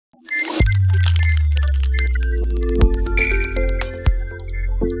Hello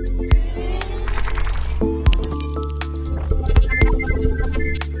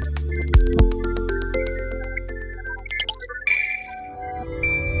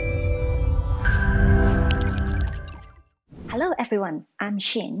everyone, I'm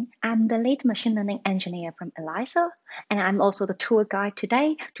Xin. I'm the lead machine learning engineer from Eliiza, and I'm also the tour guide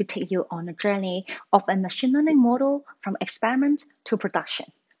today to take you on a journey of a machine learning model from experiment to production.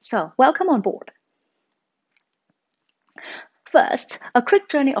 So welcome on board. First, a quick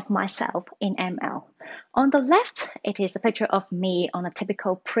journey of myself in ML. On the left, it is a picture of me on a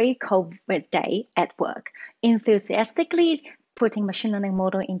typical pre-COVID day at work, enthusiastically putting machine learning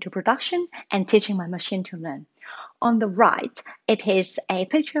model into production and teaching my machine to learn. On the right, it is a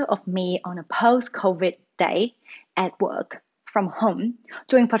picture of me on a post-COVID day at work from home,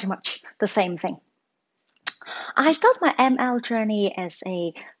 doing pretty much the same thing. I started my ML journey as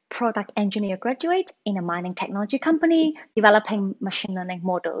a product engineer graduate in a mining technology company, developing machine learning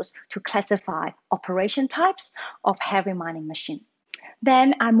models to classify operation types of heavy mining machine.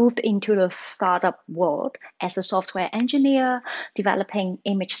 Then I moved into the startup world as a software engineer, developing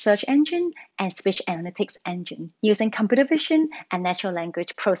image search engine and speech analytics engine using computer vision and natural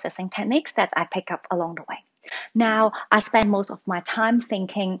language processing techniques that I pick up along the way. Now, I spend most of my time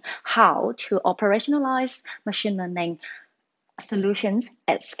thinking how to operationalize machine learning solutions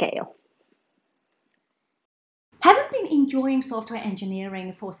at scale. Having been enjoying software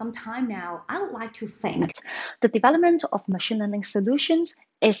engineering for some time now, I would like to think the development of machine learning solutions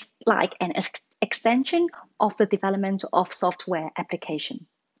is like an extension of the development of software application.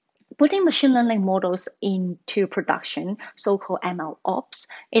 Putting machine learning models into production, so-called ML ops,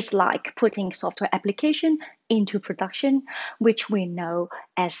 is like putting software application into production, which we know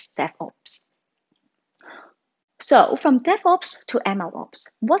as DevOps. So from DevOps to ML ops,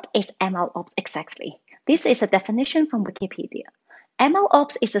 what is ML ops exactly? This is a definition from Wikipedia. ML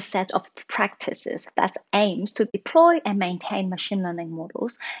ops is a set of practices that aims to deploy and maintain machine learning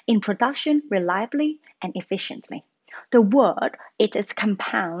models in production reliably and efficiently. The word, it is a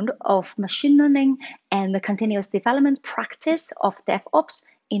compound of machine learning and the continuous development practice of DevOps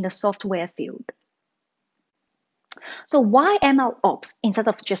in the software field. So why ML ops instead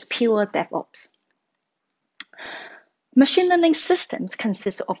of just pure DevOps? Machine learning systems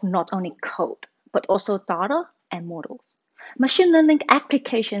consist of not only code, but also data and models. Machine learning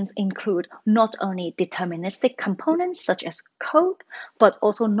applications include not only deterministic components such as code, but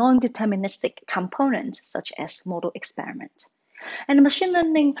also non-deterministic components such as model experiment. And machine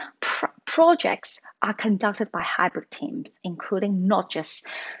learning projects are conducted by hybrid teams, including not just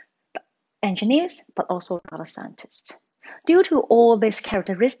engineers, but also data scientists. Due to all these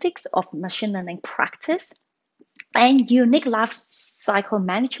characteristics of machine learning practice, and unique life cycle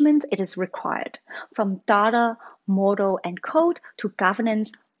management, it is required from data, model, and code to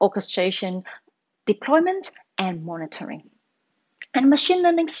governance, orchestration, deployment, and monitoring. And machine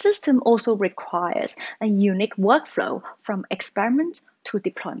learning system also requires a unique workflow from experiment to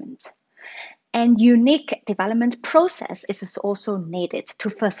deployment. And unique development process is also needed to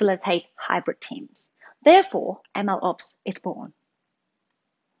facilitate hybrid teams. Therefore, MLOps is born.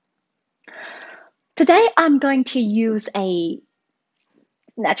 Today, I'm going to use a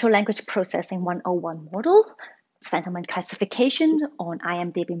natural language processing 101 model, sentiment classification on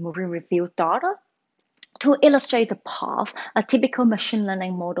IMDb movie review data, to illustrate the path a typical machine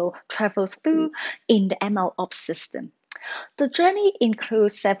learning model travels through in the MLOps system. The journey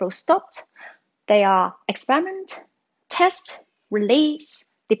includes several stops. They are experiment, test, release,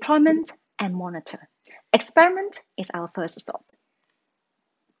 deployment, and monitor. Experiment is our first stop.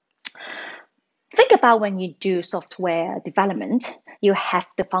 Think about when you do software development, you have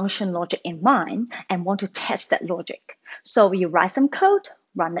the function logic in mind and want to test that logic. So you write some code,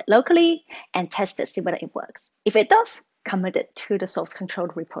 run it locally, and test it, see whether it works. If it does, commit it to the source control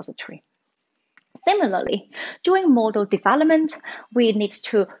repository. Similarly, during model development, we need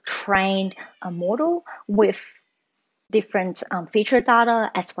to train a model with different feature data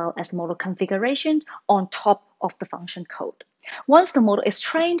as well as model configurations on top of the function code. Once the model is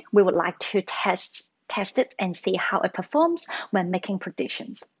trained, we would like to test it and see how it performs when making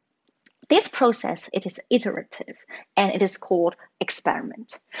predictions. This process, it is iterative and it is called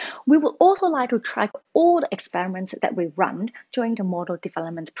experiment. We would also like to track all the experiments that we run during the model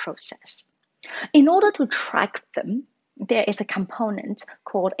development process. In order to track them, there is a component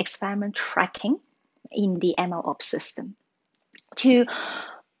called experiment tracking in the MLOps system to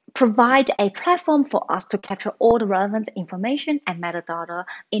provide a platform for us to capture all the relevant information and metadata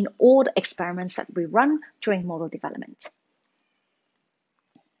in all the experiments that we run during model development.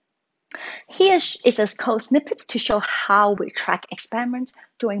 Here is a code snippet to show how we track experiments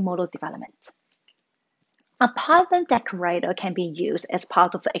during model development. A Python decorator can be used as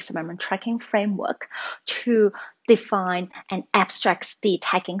part of the experiment tracking framework to define and abstract the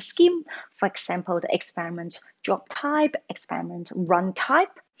tagging scheme. For example, the experiment job type, experiment run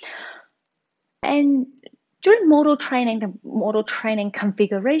type. And during model training, the model training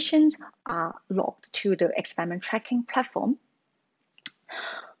configurations are logged to the experiment tracking platform.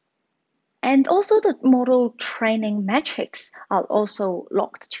 And also the model training metrics are also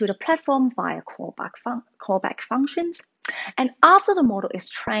logged to the platform via callback functions. And after the model is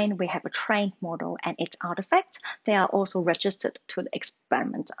trained, we have a trained model and its artifact. They are also registered to the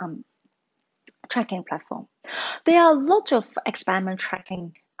experiment tracking platform. There are lots of experiment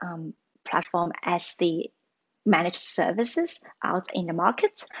tracking platform as the managed services out in the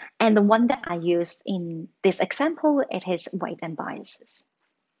market. And the one that I used in this example, it is weight and biases.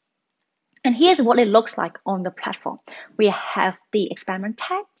 And here's what it looks like on the platform. We have the experiment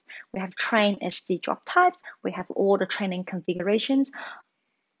tags, we have train as the job types, we have all the training configurations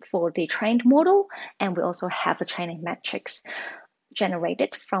for the trained model, and we also have the training metrics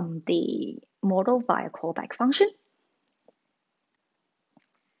generated from the model via callback function.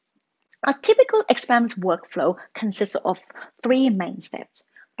 A typical experiment workflow consists of 3 main steps: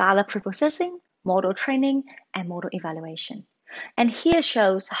 data preprocessing, model training, and model evaluation. And here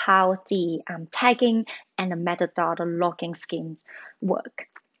shows how the tagging and the metadata logging schemes work.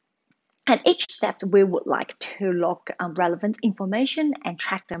 At each step, we would like to log relevant information and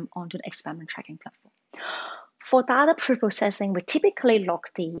track them onto the experiment tracking platform. For data preprocessing, we typically log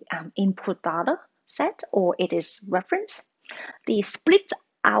the input data set or its reference, the split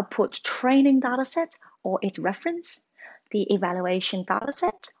output training data set or its reference, the evaluation data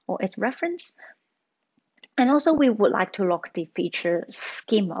set or its reference. And also we would like to log the feature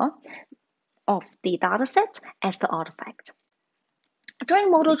schema of the dataset as the artifact.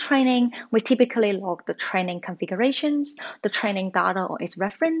 During model training, we typically log the training configurations, the training data or its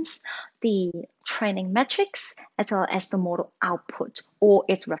reference, the training metrics, as well as the model output or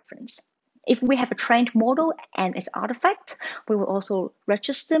its reference. If we have a trained model and its artifact, we will also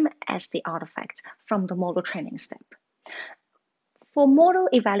register them as the artifact from the model training step. For model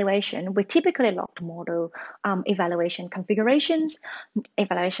evaluation, we typically log the model evaluation configurations,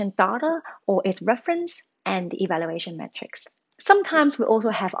 evaluation data or its reference, and the evaluation metrics. Sometimes we also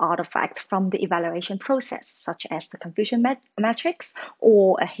have artifacts from the evaluation process, such as the confusion matrix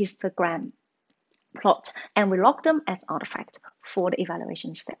or a histogram plot, and we log them as artifact for the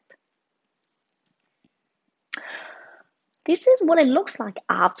evaluation step. This is what it looks like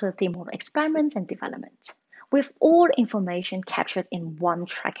after the model experiment and development. With all information captured in one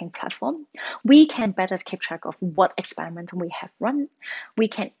tracking platform, we can better keep track of what experiment we have run. We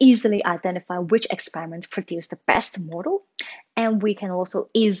can easily identify which experiments produce the best model, and we can also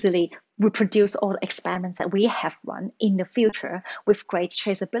easily reproduce all the experiments that we have run in the future with great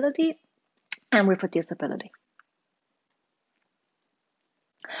traceability and reproducibility.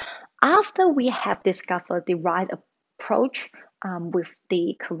 After we have discovered the right approach with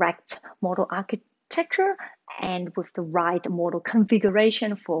the correct model architecture and with the right model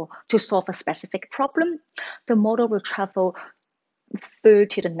configuration to solve a specific problem, the model will travel through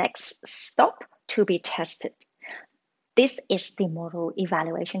to the next stop to be tested. This is the model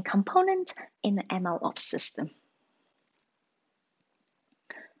evaluation component in the MLOps system.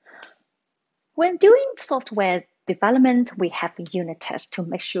 When doing software development, we have a unit test to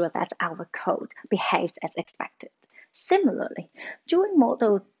make sure that our code behaves as expected. Similarly, during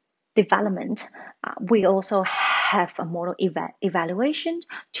model development, we also have a model evaluation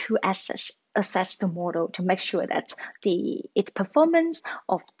to assess the model to make sure that its performance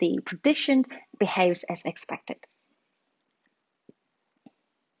of the prediction behaves as expected.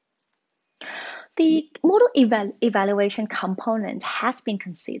 The model evaluation component has been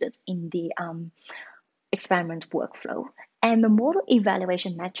considered in the experiment workflow, and the model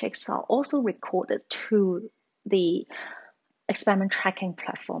evaluation metrics are also recorded to the experiment tracking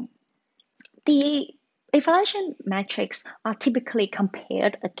platform. The evaluation metrics are typically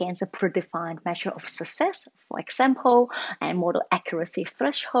compared against a predefined measure of success, for example, a model accuracy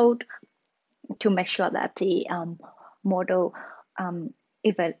threshold, to make sure that the model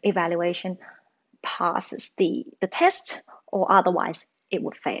evaluation passes the test, or otherwise it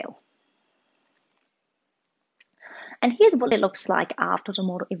would fail. And here's what it looks like after the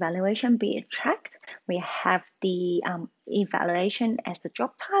model evaluation being tracked. We have the evaluation as the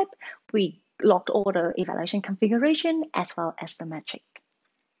job type. We logged all the evaluation configuration as well as the metric.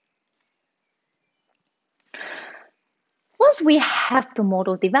 Once we have the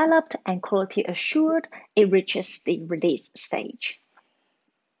model developed and quality assured, it reaches the release stage.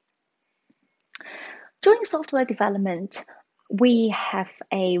 During software development, we have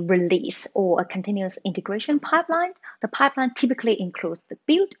a release or a continuous integration pipeline. The pipeline typically includes the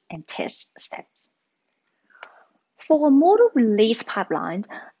build and test steps. For a model release pipeline,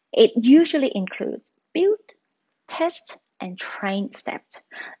 it usually includes build, test, and train steps.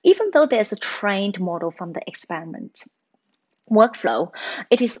 Even though there's a trained model from the experiment workflow,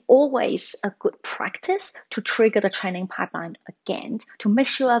 it is always a good practice to trigger the training pipeline again to make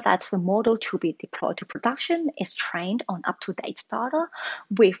sure that the model to be deployed to production is trained on up-to-date data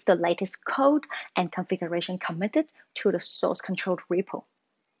with the latest code and configuration committed to the source-controlled repo.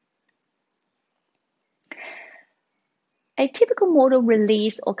 A typical model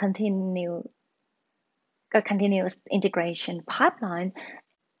release or continuous integration pipeline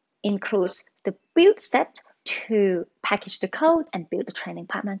includes the build step to package the code and build the training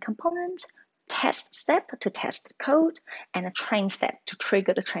pipeline component, test step to test the code, and a train step to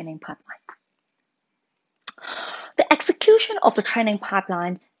trigger the training pipeline. The execution of the training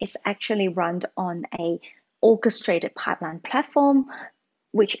pipeline is actually run on a orchestrated pipeline platform,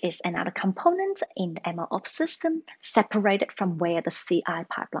 which is another component in the MLOps system, separated from where the CI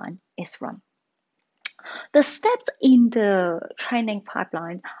pipeline is run. The steps in the training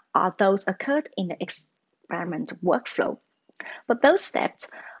pipeline are those occurred in the experiment workflow, but those steps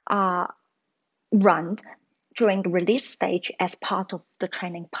are run during the release stage as part of the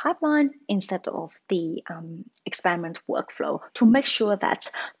training pipeline instead of the experiment workflow to make sure that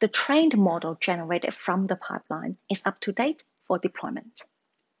the trained model generated from the pipeline is up to date for deployment.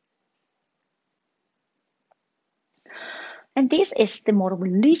 And this is the model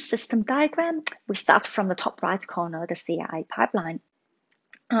release system diagram. We start from the top right corner, the CI pipeline.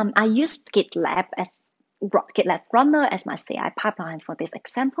 I used GitLab Runner as my CI pipeline for this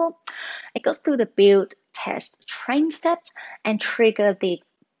example. It goes through the build, test, train steps and trigger the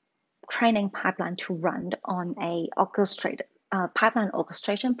training pipeline to run on a orchestrated pipeline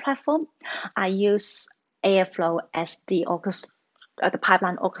orchestration platform. I use Airflow as the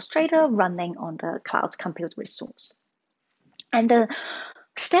pipeline orchestrator running on the cloud compute resource. And the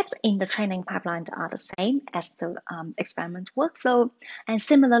steps in the training pipelines are the same as the experiment workflow. And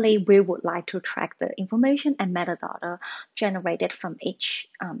similarly, we would like to track the information and metadata generated from each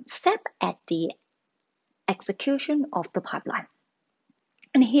step at the execution of the pipeline.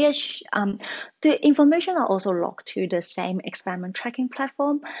 And here, the information are also logged to the same experiment tracking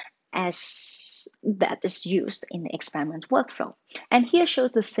platform as that is used in the experiment workflow. And here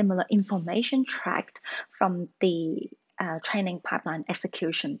shows the similar information tracked from the training pipeline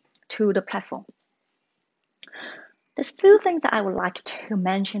execution to the platform. There's few things that I would like to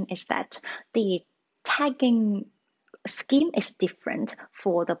mention is that the tagging scheme is different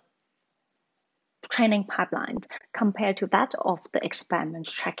for the training pipeline compared to that of the experiment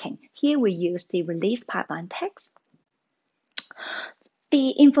tracking. Here we use the release pipeline tags.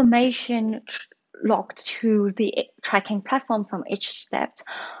 The information logged to the tracking platform from each step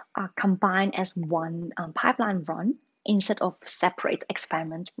are combined as one pipeline run instead of separate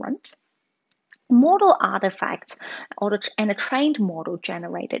experiment runs. Model artifacts and a trained model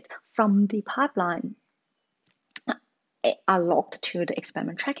generated from the pipeline are logged to the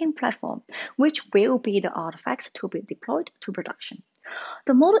experiment tracking platform, which will be the artifacts to be deployed to production.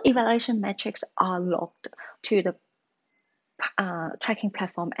 The model evaluation metrics are logged to the tracking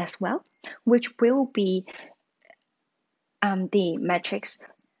platform as well, which will be the metrics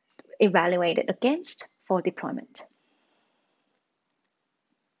evaluated against for deployment.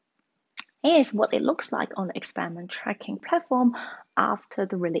 Here's what it looks like on the experiment tracking platform after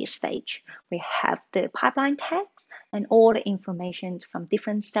the release stage. We have the pipeline tags and all the information from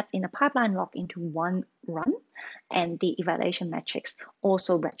different steps in the pipeline logged into one run, and the evaluation metrics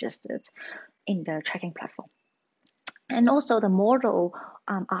also registered in the tracking platform. And also the model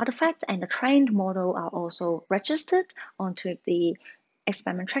artifacts and the trained model are also registered onto the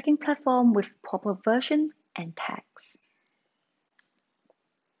experiment tracking platform with proper versions and tags.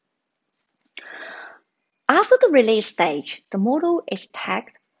 After the release stage, the model is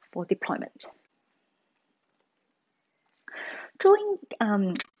tagged for deployment. During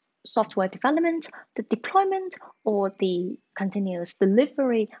software development, the deployment or the continuous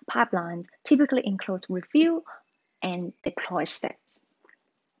delivery pipeline typically includes review and deploy steps.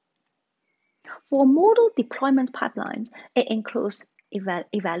 For model deployment pipelines, it includes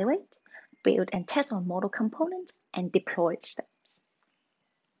evaluate, build and test on model components, and deploy steps.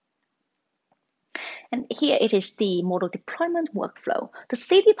 And here it is the model deployment workflow. The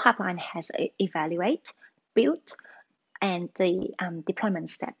CD pipeline has evaluate, build, and the deployment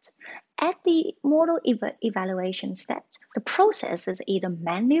step. At the model evaluation step, the process is either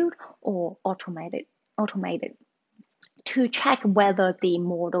manual or automated to check whether the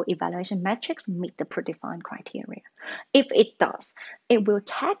model evaluation metrics meet the predefined criteria. If it does, it will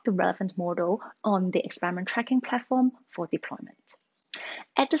tag the relevant model on the experiment tracking platform for deployment.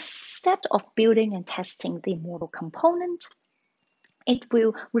 At the step of building and testing the model component, it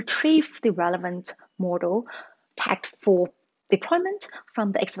will retrieve the relevant model tagged for deployment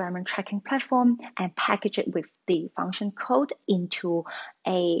from the experiment tracking platform and package it with the function code into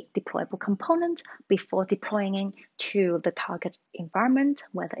a deployable component before deploying it to the target environment,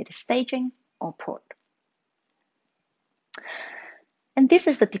 whether it is staging or prod. And this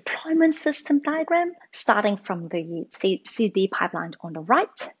is the deployment system diagram starting from the CD pipeline on the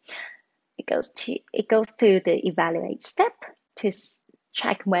right. It goes through the evaluate step to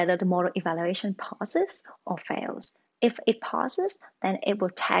check whether the model evaluation passes or fails. If it passes, then it will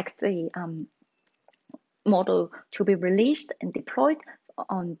tag the model to be released and deployed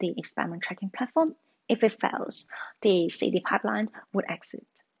on the experiment tracking platform. If it fails, the CD pipeline would exit.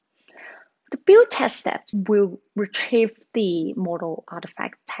 The build test steps will retrieve the model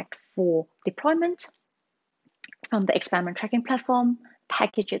artifact tag for deployment from the experiment tracking platform,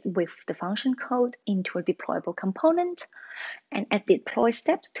 package it with the function code into a deployable component, and at the deploy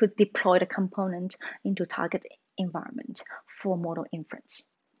step to deploy the component into target environment for model inference.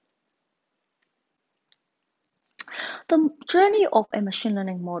 The journey of a machine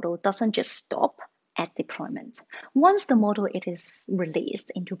learning model doesn't just stop at deployment. Once the model is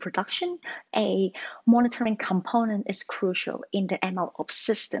released into production, a monitoring component is crucial in the MLOps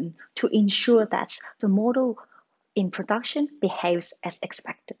system to ensure that the model in production behaves as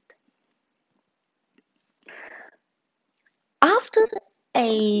expected. After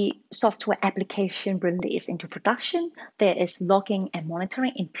a software application release into production, there is logging and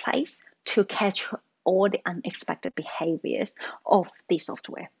monitoring in place to catch all the unexpected behaviors of the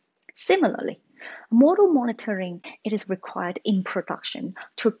software. Similarly, model monitoring is required in production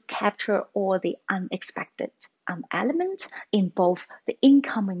to capture all the unexpected elements in both the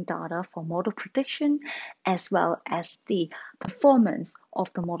incoming data for model prediction as well as the performance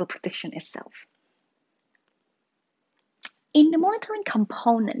of the model prediction itself. In the monitoring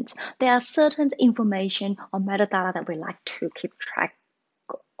component, there are certain information or metadata that we like to keep track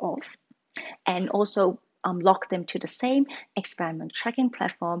of and also log them to the same experiment tracking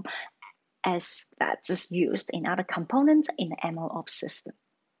platform as that is used in other components in the MLOps system.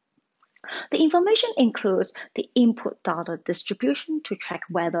 The information includes the input data distribution to track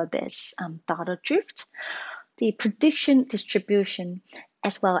whether there's data drift, the prediction distribution,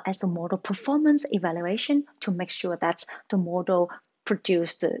 as well as the model performance evaluation to make sure that the model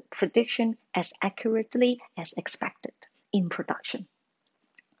produced the prediction as accurately as expected in production.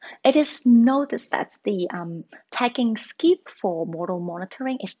 It is noticed that the tagging scheme for model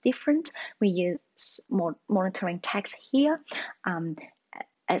monitoring is different. We use monitoring tags here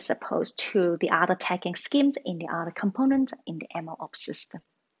as opposed to the other tagging schemes in the other components in the MLOps system.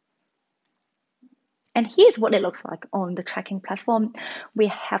 And here's what it looks like on the tracking platform. We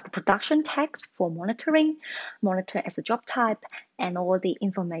have the production tags for monitoring, monitor as a job type, and all the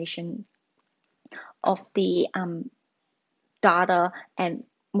information of the data and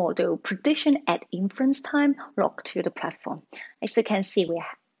model prediction at inference time logged to the platform. As you can see,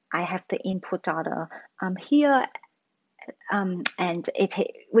 I have the input data here, and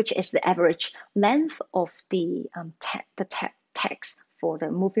which is the average length of the text for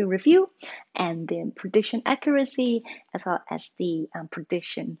the movie review, and the prediction accuracy, as well as the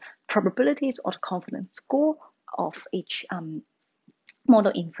prediction probabilities or the confidence score of each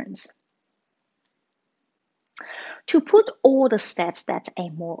model inference. To put all the steps that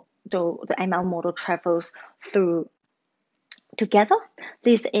the ML model travels through together,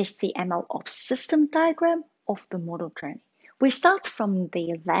 this is the MLOps system diagram of the model journey. We start from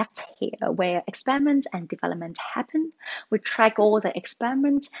the left here, where experiments and development happen. We track all the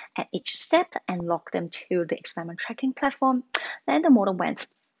experiments at each step and log them to the experiment tracking platform. Then the model went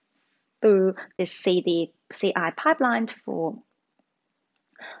through the CI pipeline for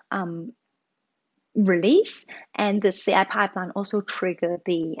release, and the CI pipeline also triggered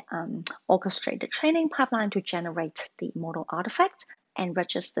the orchestrated training pipeline to generate the model artifact and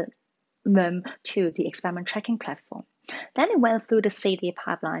register them to the experiment tracking platform. Then it went through the CD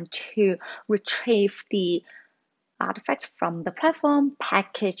pipeline to retrieve the artifacts from the platform,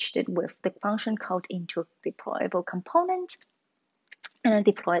 packaged it with the function code into a deployable component, and then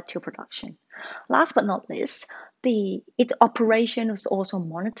deploy it to production. Last but not least, its operation was also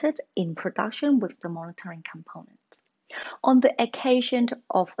monitored in production with the monitoring component. On the occasion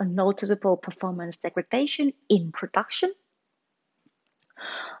of a noticeable performance degradation in production,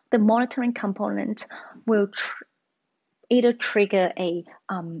 the monitoring component will either trigger a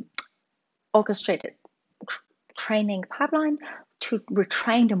orchestrated training pipeline to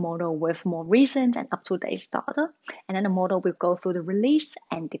retrain the model with more recent and up-to-date data, and then the model will go through the release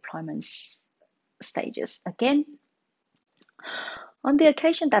and deployment stages again. On the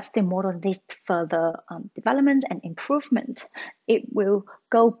occasion that the model needs further development and improvement, it will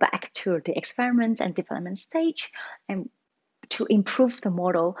go back to the experiment and development stage and to improve the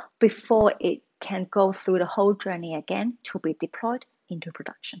model before it can go through the whole journey again to be deployed into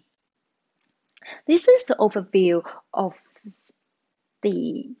production. This is the overview of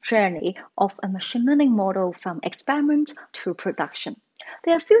the journey of a machine learning model from experiment to production.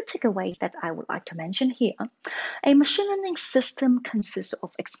 There are a few takeaways that I would like to mention here. A machine learning system consists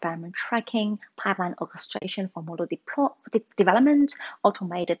of experiment tracking, pipeline orchestration for model development,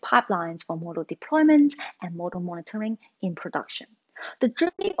 automated pipelines for model deployment, and model monitoring in production. The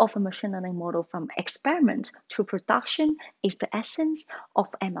journey of a machine learning model from experiment to production is the essence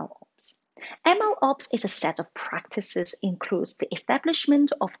of MLOps. MLOps is a set of practices includes the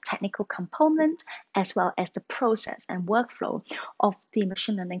establishment of technical component as well as the process and workflow of the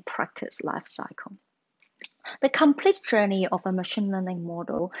machine learning practice lifecycle. The complete journey of a machine learning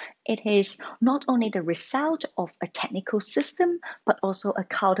model, it is not only the result of a technical system, but also a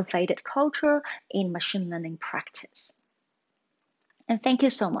cultivated culture in machine learning practice. And thank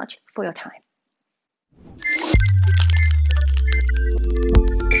you so much for your time.